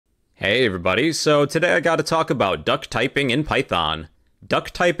Hey everybody, so today I gotta talk about duck typing in Python.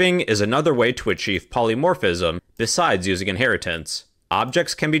 Duck typing is another way to achieve polymorphism besides using inheritance.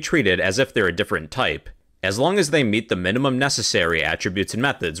 Objects can be treated as if they're a different type, as long as they meet the minimum necessary attributes and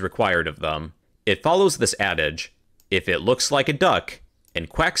methods required of them. It follows this adage: if it looks like a duck and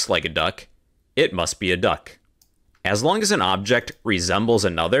quacks like a duck, it must be a duck. As long as an object resembles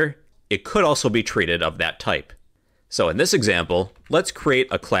another, it could also be treated of that type. So in this example, let's create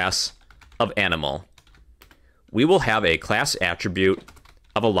a class of animal. We will have a class attribute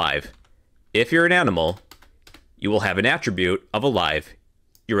of alive. If you're an animal, you will have an attribute of alive.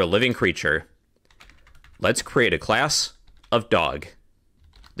 You're a living creature. Let's create a class of dog.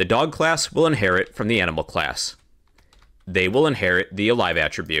 The dog class will inherit from the animal class. They will inherit the alive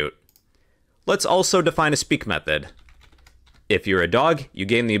attribute. Let's also define a speak method. If you're a dog, you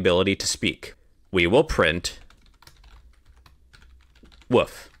gain the ability to speak. We will print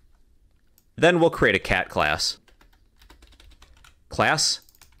WOOF. Then we'll create a cat class. Class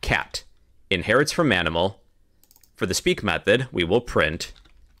cat inherits from animal. For the speak method, we will print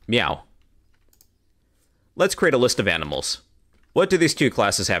MEOW. Let's create a list of animals. What do these two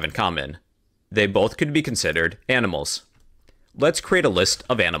classes have in common? They both could be considered animals. Let's create a list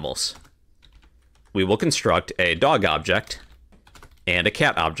of animals. We will construct a dog object and a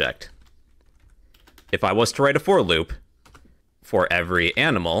cat object. If I was to write a for loop, for every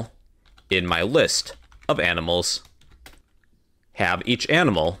animal in my list of animals, have each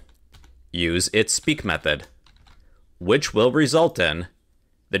animal use its speak method, which will result in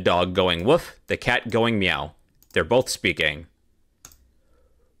the dog going woof, the cat going meow. They're both speaking.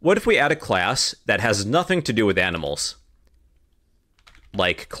 What if we add a class that has nothing to do with animals?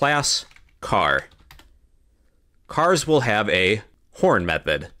 Like class car. Cars will have a horn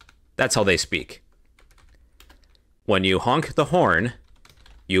method. That's how they speak. When you honk the horn,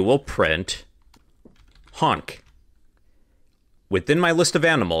 you will print HONK. Within my list of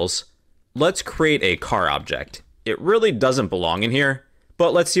animals, let's create a car object. It really doesn't belong in here,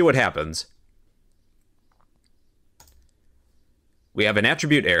 but let's see what happens. We have an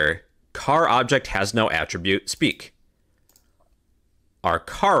attribute error. Car object has no attribute speak. Our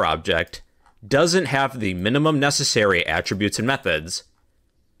car object doesn't have the minimum necessary attributes and methods.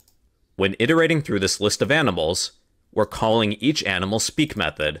 When iterating through this list of animals, we're calling each animal speak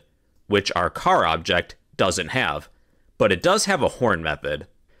method, which our car object doesn't have, but it does have a horn method.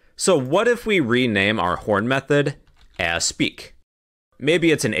 So what if we rename our horn method as speak?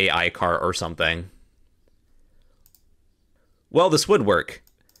 Maybe it's an AI car or something. Well, this would work.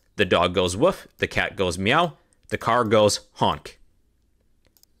 The dog goes woof, the cat goes meow, the car goes honk.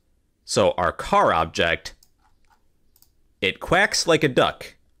 So our car object, it quacks like a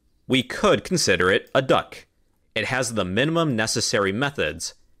duck. We could consider it a duck. It has the minimum necessary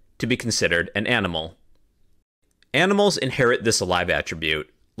methods to be considered an animal. Animals inherit this alive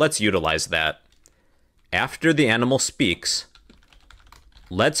attribute. Let's utilize that. After the animal speaks,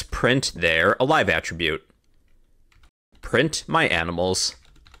 let's print their alive attribute. Print my animal's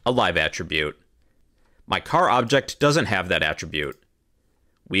alive attribute. My car object doesn't have that attribute.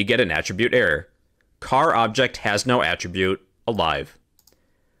 We get an attribute error. Car object has no attribute alive.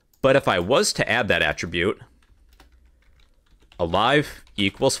 But if I was to add that attribute, alive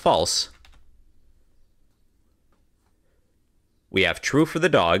equals false, we have true for the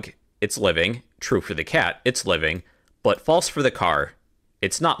dog, it's living, true for the cat, it's living, but false for the car,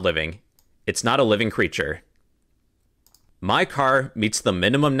 it's not living, it's not a living creature. My car meets the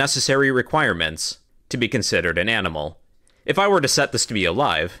minimum necessary requirements to be considered an animal. If I were to set this to be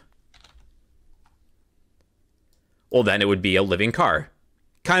alive, well then it would be a living car,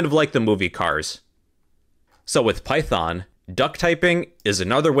 kind of like the movie Cars. So with Python, duck typing is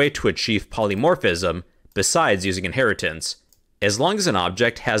another way to achieve polymorphism besides using inheritance. As long as an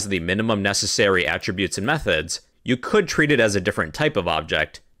object has the minimum necessary attributes and methods, you could treat it as a different type of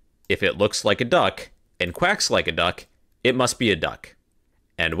object. If it looks like a duck and quacks like a duck, it must be a duck.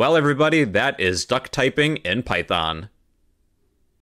 And well everybody, that is duck typing in Python.